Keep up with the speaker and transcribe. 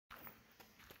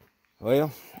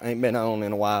Well, ain't been on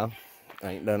in a while.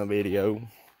 Ain't done a video.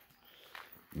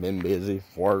 Been busy,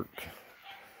 work,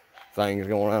 things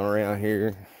going on around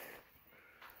here.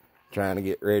 Trying to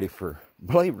get ready for,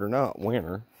 believe it or not,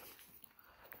 winter.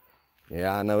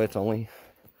 Yeah, I know it's only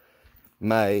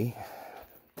May.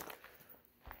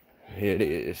 It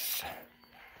is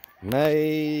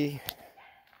May,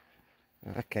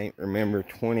 I can't remember,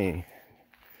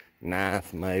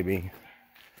 29th maybe.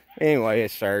 Anyway,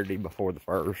 it's Saturday before the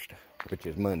 1st, which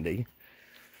is Monday.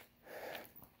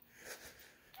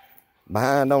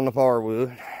 Behind on the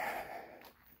firewood.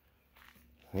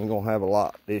 Ain't gonna have a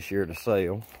lot this year to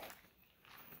sell.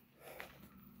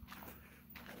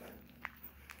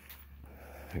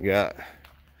 Got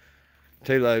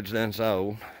 2 loads done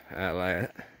sold out of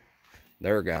that.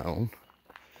 They're gone.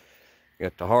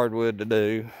 Got the hardwood to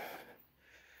do.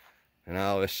 And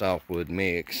all this softwood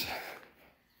mix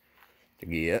to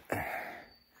get.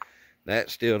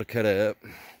 That's still to cut up.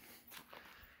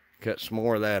 Cut some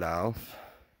more of that off.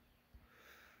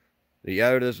 The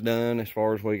Yoda's done as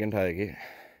far as we can take it.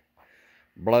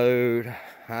 Blowed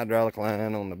hydraulic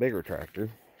line on the bigger tractor.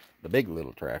 The big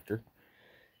little tractor.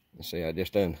 You see, I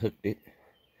just unhooked it.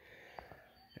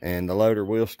 And the loader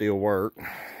will still work.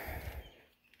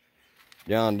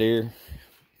 John Deere,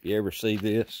 if you ever see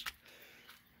this.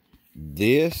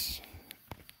 This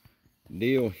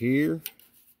deal here,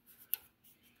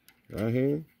 right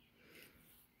here,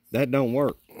 that don't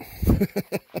work.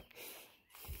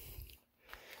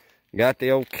 Got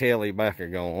the old Kelly backer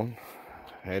going.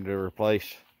 Had to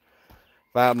replace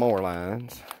 5 more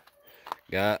lines.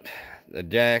 Got the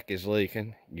jack is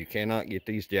leaking. You cannot get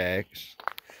these jacks.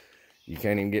 You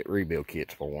can't even get rebuild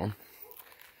kits for them.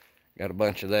 Got a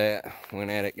bunch of that. Went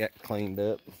at it, got cleaned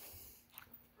up.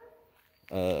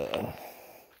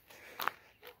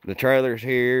 The trailer's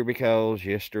here because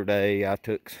yesterday I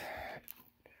took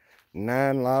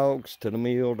 9 logs to the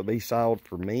mill to be sawed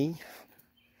for me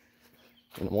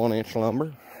in 1-inch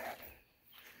lumber.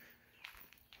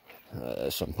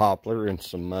 Some poplar and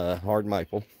some hard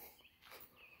maple.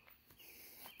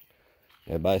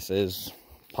 Everybody says,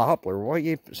 poplar, what are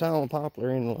you sawing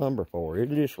poplar in the lumber for?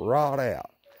 It'll just rot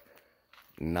out.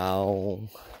 No,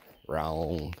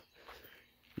 wrong.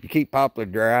 You keep poplar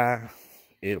dry,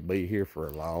 it'll be here for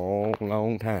a long,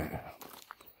 long time.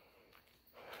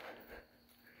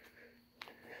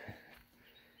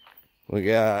 We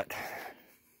got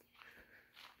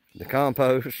the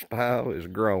compost pile is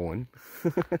growing.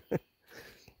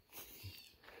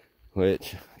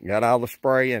 Which got all the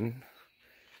spraying.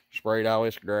 Sprayed all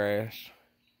this grass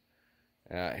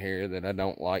out here that I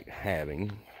don't like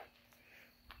having.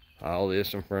 All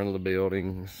this in front of the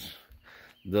buildings.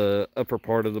 The upper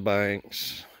part of the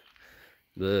banks.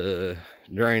 The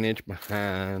drainage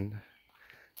behind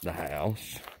the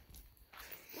house.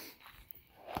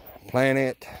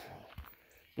 Planted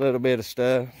a little bit of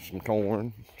stuff. Some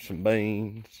corn, some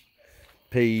beans,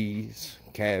 peas,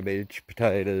 cabbage,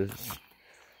 potatoes,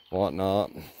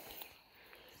 whatnot.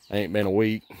 Ain't been a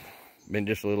week. Been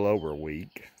just a little over a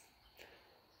week.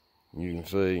 You can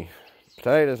see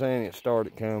potatoes ain't it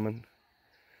started coming.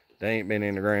 They ain't been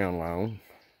in the ground long.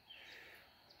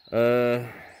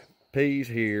 Peas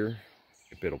here,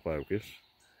 if it'll focus.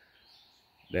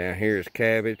 Down here is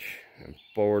cabbage and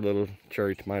 4 little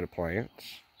cherry tomato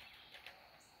plants.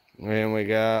 And we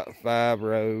got 5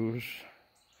 rows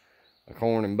of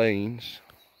corn and beans.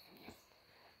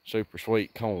 Super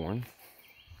sweet corn.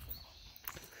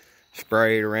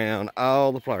 Sprayed around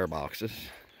all the flower boxes.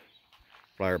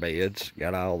 Flower beds,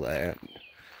 got all that.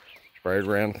 Sprayed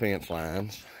around the fence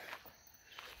lines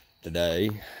today.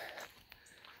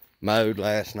 Mowed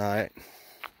last night.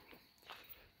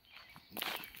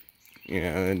 You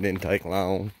know, it didn't take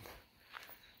long.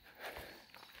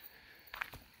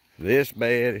 This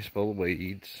bed is full of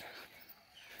weeds,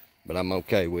 but I'm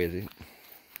okay with it.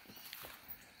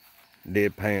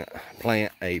 Did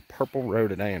plant a purple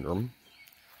rhododendron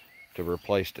to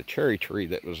replace the cherry tree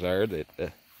that was there that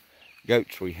the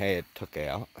goats we had took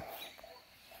out.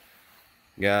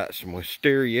 Got some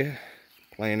wisteria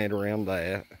planted around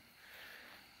that.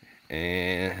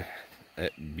 And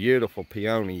that beautiful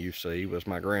peony you see was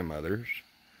my grandmother's.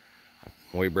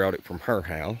 We brought it from her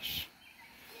house.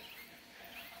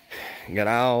 Got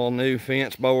all new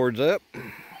fence boards up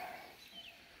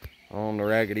on the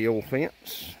raggedy old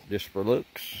fence, just for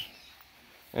looks.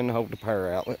 And to hold the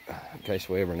power outlet, in case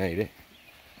we ever need it.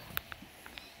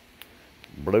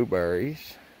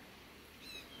 Blueberries.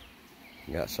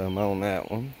 Got some on that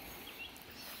one.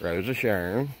 Rose of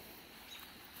Sharon.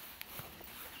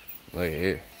 Look at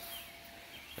here.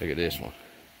 Look at this one.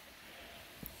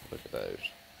 Look at those.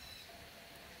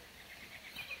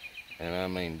 And I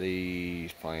mean,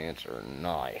 these plants are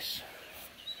nice.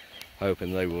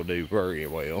 Hoping they will do very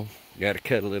well. Got to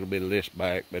cut a little bit of this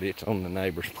back, but it's on the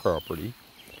neighbor's property.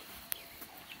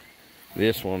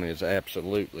 This one is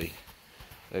absolutely,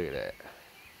 look at that,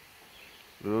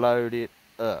 loaded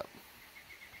up.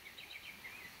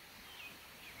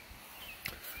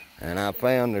 And I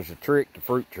found there's a trick to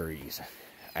fruit trees.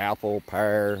 Apple,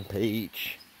 pear,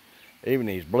 peach, even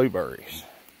these blueberries.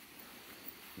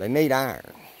 They need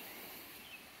iron.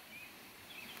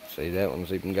 See, that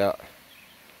one's even got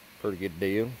a pretty good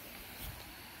deal.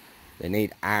 They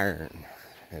need iron,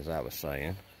 as I was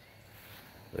saying.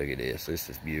 Look at this. This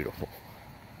is beautiful.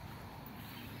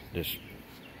 Just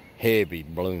heavy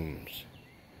blooms.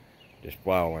 Just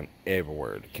falling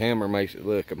everywhere. The camera makes it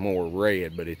look more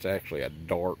red, but it's actually a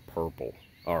dark purple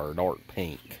or dark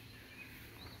pink.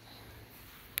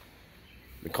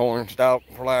 The cornstalk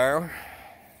flower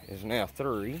is now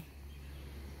 3.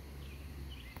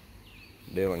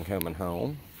 Dylan coming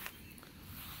home.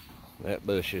 That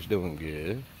bush is doing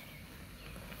good.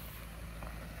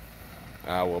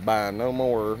 I will buy no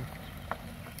more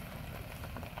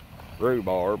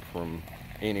rhubarb from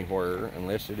anywhere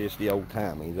unless it is the old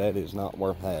timey. That is not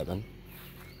worth having.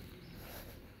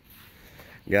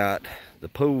 Got the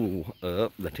pool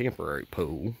up, the temporary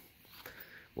pool.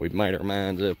 We've made our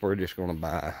minds up we're just going to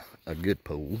buy a good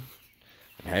pool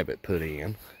and have it put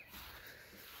in.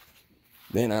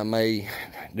 Then I may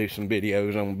do some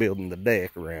videos on building the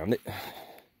deck around it,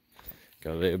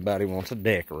 because everybody wants a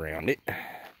deck around it.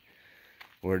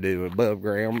 We'll do above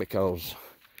ground because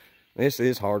this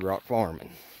is hard rock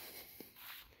farming.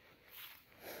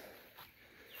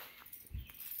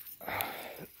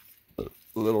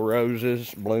 Little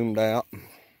roses bloomed out.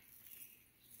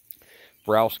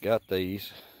 Frost got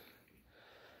these.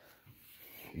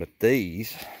 But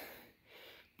these,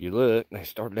 if you look, they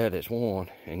started out as one,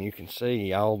 and you can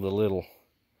see all the little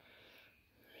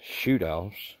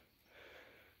shoot-offs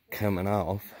coming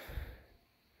off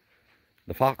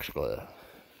the foxglove.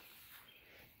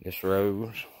 This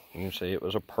rose, you can see it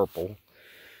was a purple.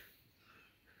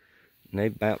 And they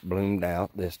about bloomed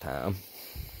out this time.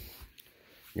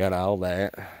 Got all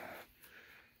that.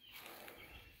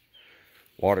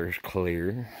 Water's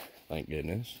clear, thank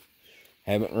goodness.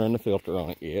 Haven't run the filter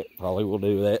on it yet. Probably will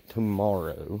do that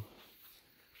tomorrow.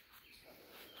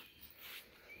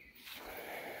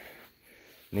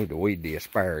 Need to weed the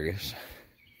asparagus.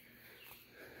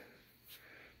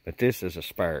 But this is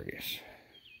asparagus.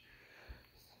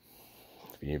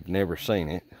 If you've never seen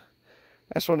it,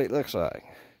 that's what it looks like.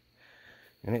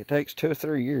 And it takes 2 or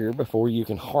 3 years before you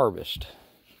can harvest.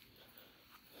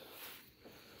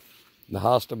 The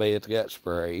hosta beds got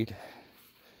sprayed.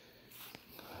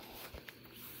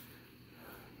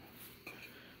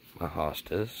 My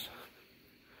hostas.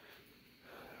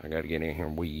 I got to get in here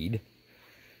and weed.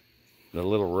 The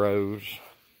little rose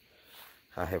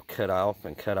I have cut off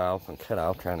and cut off and cut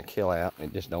off, trying to kill out, and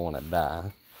it just don't want to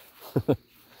die.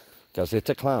 Because it's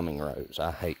a climbing rose.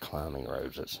 I hate climbing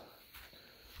roses.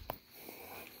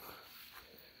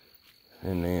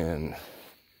 And then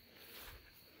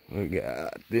we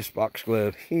got this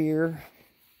foxglove here.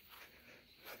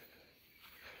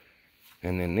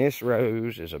 And then this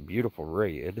rose is a beautiful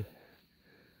red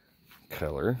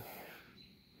color.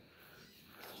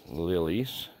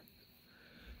 Lilies.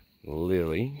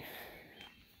 Lily.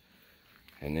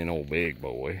 And then old big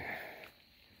boy.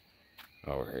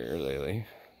 Over here, Lily.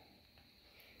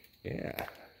 Yeah.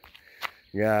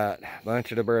 Got a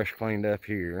bunch of the brush cleaned up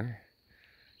here.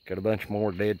 Got a bunch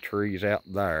more dead trees out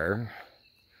there.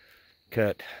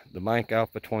 Cut the bank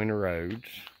off between the roads.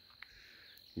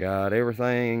 Got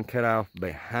everything cut off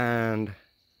behind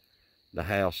the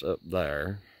house up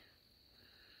there.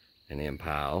 And in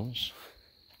piles.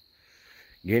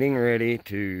 Getting ready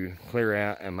to clear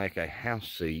out and make a house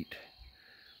seat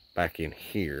back in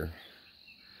here.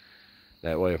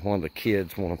 That way if one of the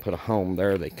kids want to put a home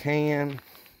there, they can.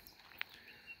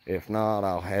 If not,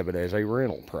 I'll have it as a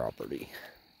rental property.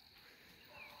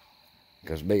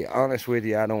 Because to be honest with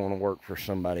you, I don't want to work for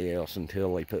somebody else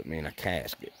until they put me in a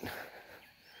casket.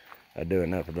 I do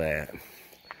enough of that.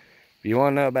 If you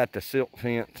want to know about the silk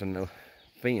fence and the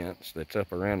fence that's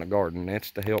up around the garden,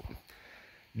 that's to help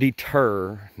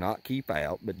deter, not keep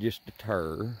out, but just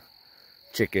deter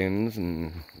chickens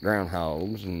and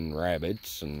groundhogs and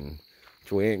rabbits, and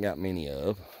which we ain't got many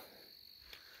of.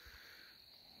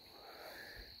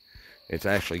 It's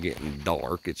actually getting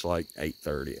dark. It's like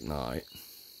 8:30 at night.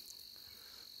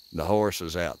 The horse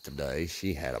was out today.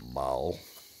 She had a ball.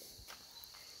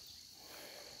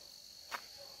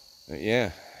 But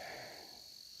yeah.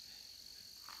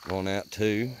 Going out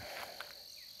too.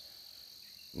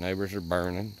 Neighbors are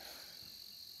burning.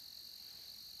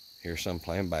 Here's some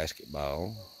playing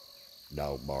basketball.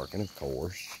 Dog barking, of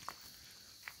course.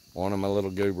 One of my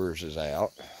little goobers is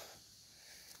out.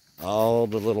 All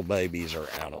the little babies are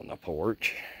out on the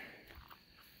porch.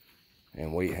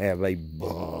 And we have a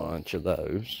bunch of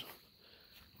those,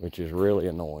 which is really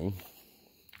annoying.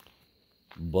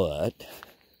 But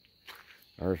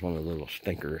there's one of the little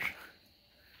stinkers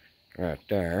right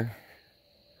there.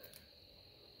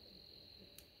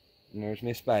 And there's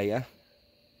Miss Baya.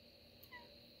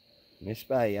 Miss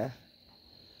Baya.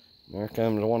 There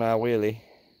comes One-Eye Willie.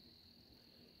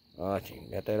 Watch him,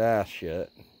 got that eye shut.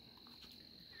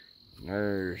 And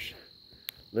there's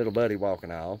little buddy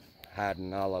walking off, hiding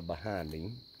Nala behind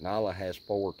him. Nala has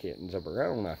 4 kittens of her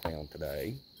own I found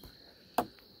today.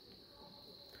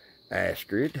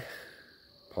 Astrid,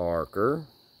 Parker.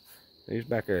 Who's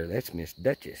back there? That's Miss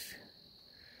Duchess.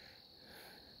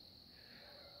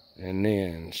 And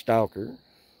then Stalker,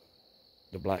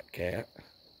 the black cat.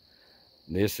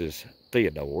 This is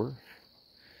Theodore.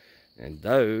 And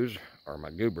those are my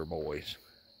goober boys.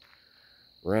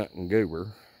 Runt and Goober,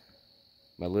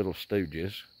 my little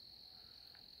stooges.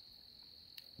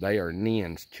 They are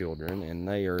Nin's children, and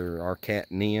they are our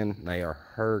cat Nin. They are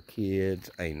her kids,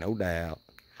 ain't no doubt.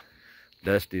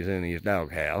 Dusty's in his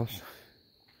doghouse,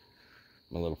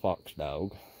 my little fox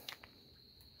dog.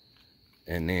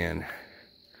 And then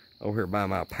over here by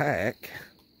my pack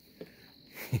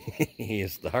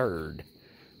is the herd.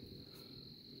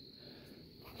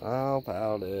 All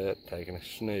piled up, taking a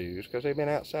snooze, because they've been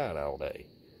outside all day,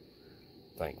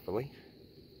 thankfully.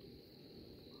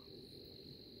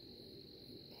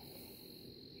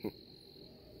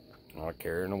 Not a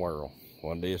care in the world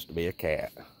what it is to be a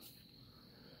cat.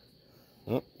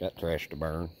 Oh, got trash to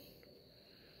burn.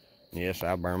 Yes,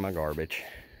 I burn my garbage.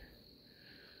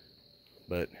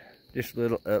 But just a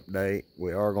little update.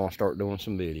 We are going to start doing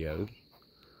some videos.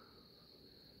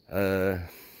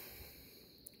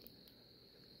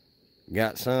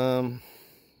 Got some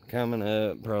coming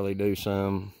up. Probably do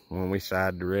some when we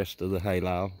side the rest of the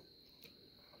hayloft.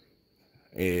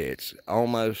 It's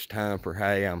almost time for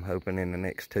hay. I'm hoping in the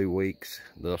next 2 weeks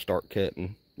they'll start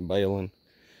cutting, baling.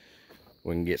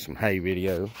 We can get some hay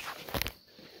video.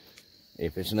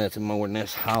 If it's nothing more than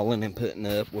us hauling and putting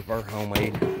up with our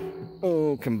homemade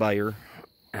conveyor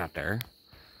out there.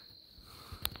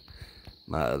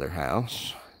 My other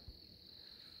house.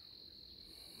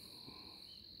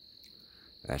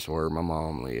 That's where my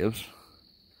mom lives.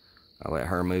 I let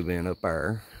her move in up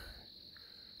there,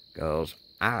 because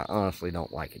I honestly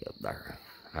don't like it up there.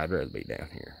 I'd rather be down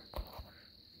here.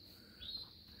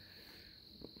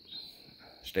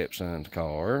 Stepson's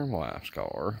car, wife's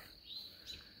car.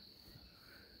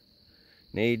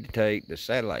 Need to take the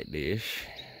satellite dish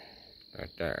right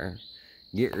there.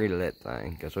 Get rid of that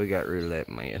thing, because we got rid of that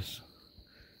mess.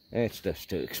 That stuff's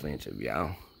too expensive,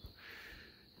 y'all.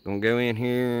 Gonna go in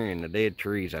here and the dead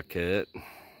trees I cut.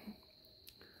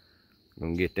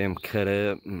 Gonna get them cut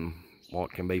up, and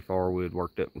what can be firewood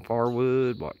worked up in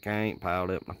firewood, what can't piled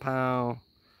up in a pile.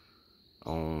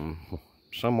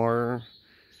 Somewhere.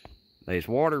 There's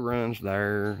water runs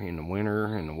there in the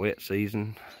winter and the wet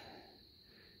season.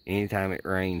 Anytime it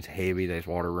rains heavy, there's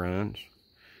water runs.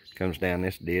 Comes down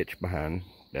this ditch behind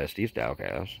Dusty's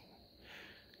doghouse.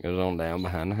 Goes on down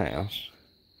behind the house.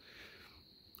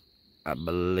 I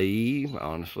believe,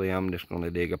 honestly, I'm just going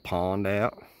to dig a pond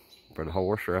out for the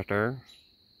horse right there.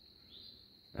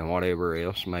 And whatever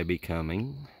else may be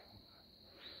coming.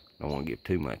 Don't want to give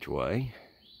too much away.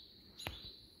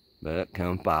 But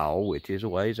come fall, which is a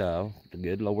ways off, the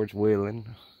good Lord's willing,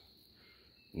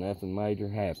 nothing major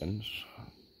happens,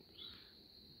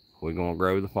 we're going to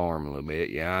grow the farm a little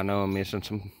bit. Yeah, I know I'm missing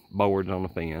some boards on the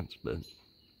fence, but the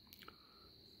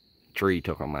tree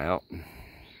took them out.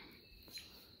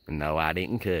 And no, I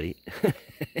didn't cut it.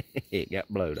 It got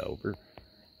blowed over.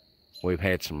 We've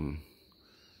had some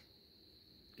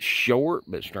short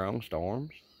but strong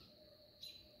storms.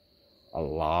 A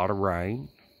lot of rain.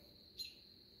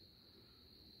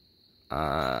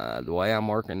 The way I'm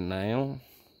working now,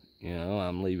 you know,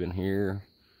 I'm leaving here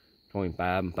between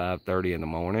 5 and 5:30 in the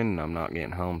morning, and I'm not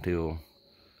getting home till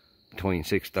between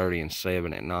 6:30 and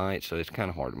 7 at night, so it's kind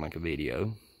of hard to make a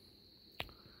video.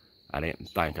 I didn't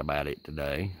think about it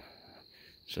today.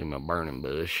 See my burning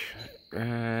bush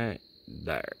right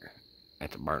there.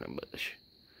 That's a burning bush.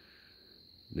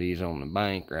 These on the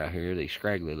bank right here, these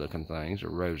scraggly looking things, are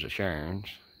Rose of Sharons.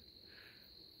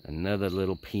 Another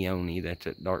little peony, that's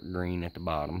that dark green at the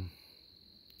bottom.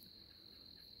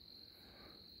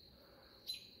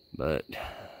 But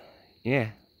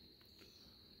yeah,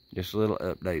 just a little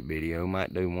update video.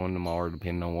 Might do one tomorrow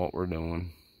depending on what we're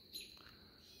doing.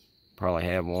 Probably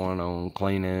have one on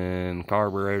cleaning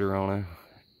carburetor on a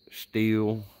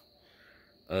steel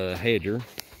hedge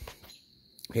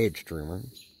trimmer.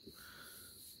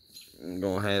 I'm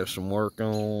gonna have some work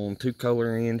on 2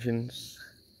 Kohler engines,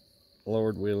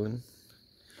 Lord willing,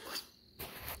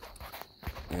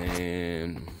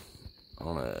 and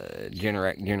on a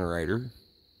Generac generator.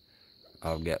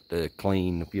 I've got to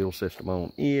clean the fuel system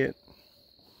on it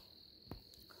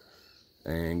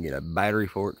and get a battery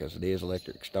for it because it is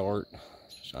electric start,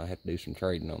 so I have to do some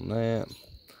trading on that.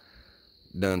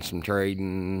 Done some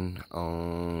trading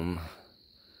on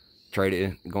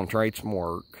gonna trade some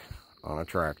work on a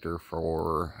tractor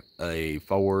for a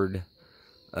Ford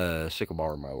sickle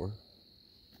bar mower,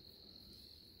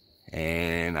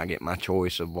 and I get my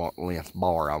choice of what length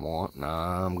bar I want.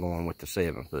 Now I'm going with the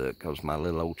 7 foot because my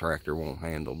little old tractor won't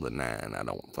handle the 9, I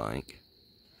don't think,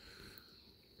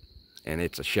 and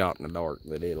it's a shot in the dark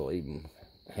that it'll even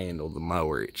handle the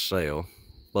mower itself.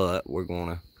 But we're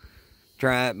gonna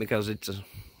try it because it's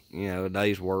a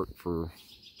day's work for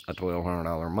a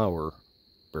 $1,200 mower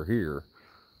per here,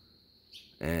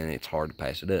 and it's hard to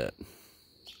pass it up.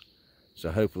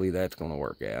 So hopefully that's gonna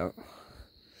work out.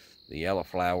 The yellow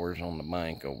flowers on the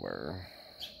bank over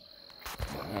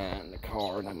behind the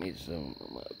car. Let me zoom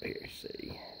them up here,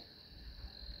 see.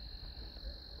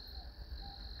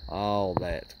 All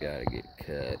that's gotta get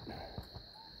cut,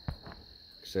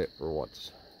 except for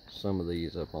what's some of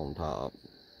these up on top,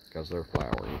 because they're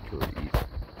flowering trees.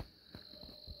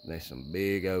 There's some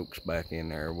big oaks back in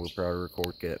there. We'll probably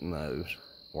record cutting those,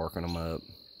 working them up.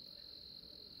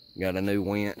 Got a new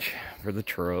winch for the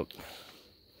truck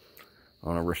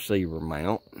on a receiver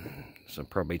mount, so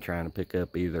probably trying to pick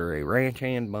up either a ranch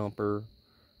hand bumper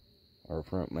or a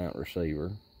front mount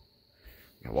receiver.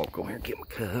 I won't go here and get my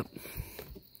cup.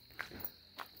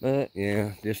 But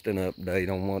yeah, just an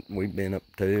update on what we've been up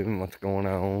to and what's going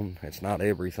on. It's not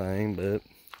everything, but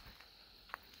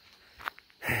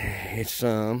it's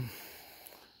some.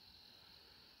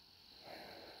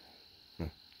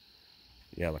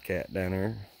 Yellow cat down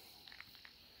there.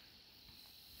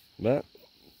 But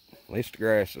at least the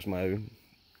grass is mowed.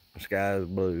 The sky is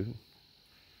blue.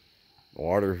 The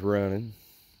water's running.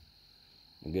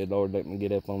 The good Lord let me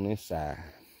get up on this side.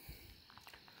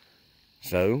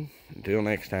 So, until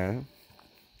next time,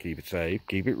 keep it safe,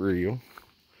 keep it real.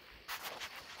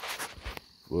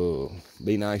 We'll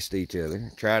be nice to each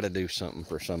other. Try to do something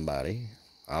for somebody.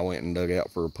 I went and dug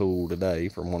out for a pool today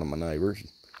from one of my neighbors.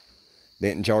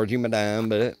 Didn't charge him a dime,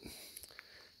 but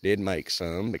did make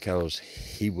some because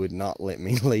he would not let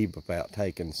me leave without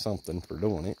taking something for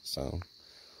doing it. So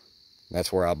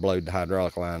that's where I blowed the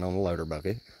hydraulic line on the loader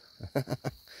bucket.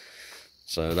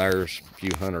 So there's a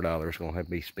few $100s gonna have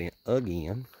to be spent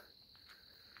again.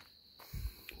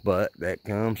 But that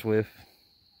comes with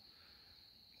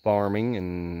farming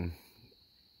and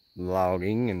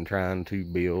logging and trying to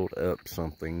build up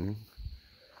something.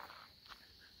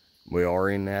 We are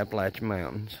in the Appalachian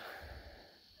Mountains,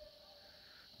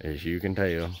 as you can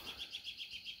tell.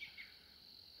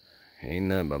 Ain't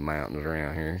nothing but mountains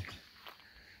around here,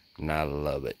 and I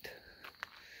love it.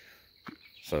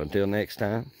 So until next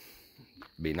time,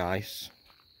 be nice,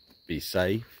 be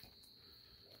safe,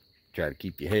 try to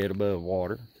keep your head above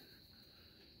water,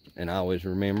 and always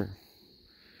remember,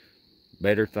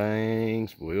 better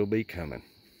things will be coming.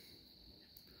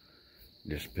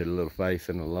 Just put a little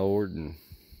faith in the Lord and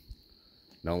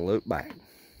don't look back.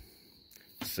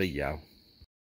 See y'all.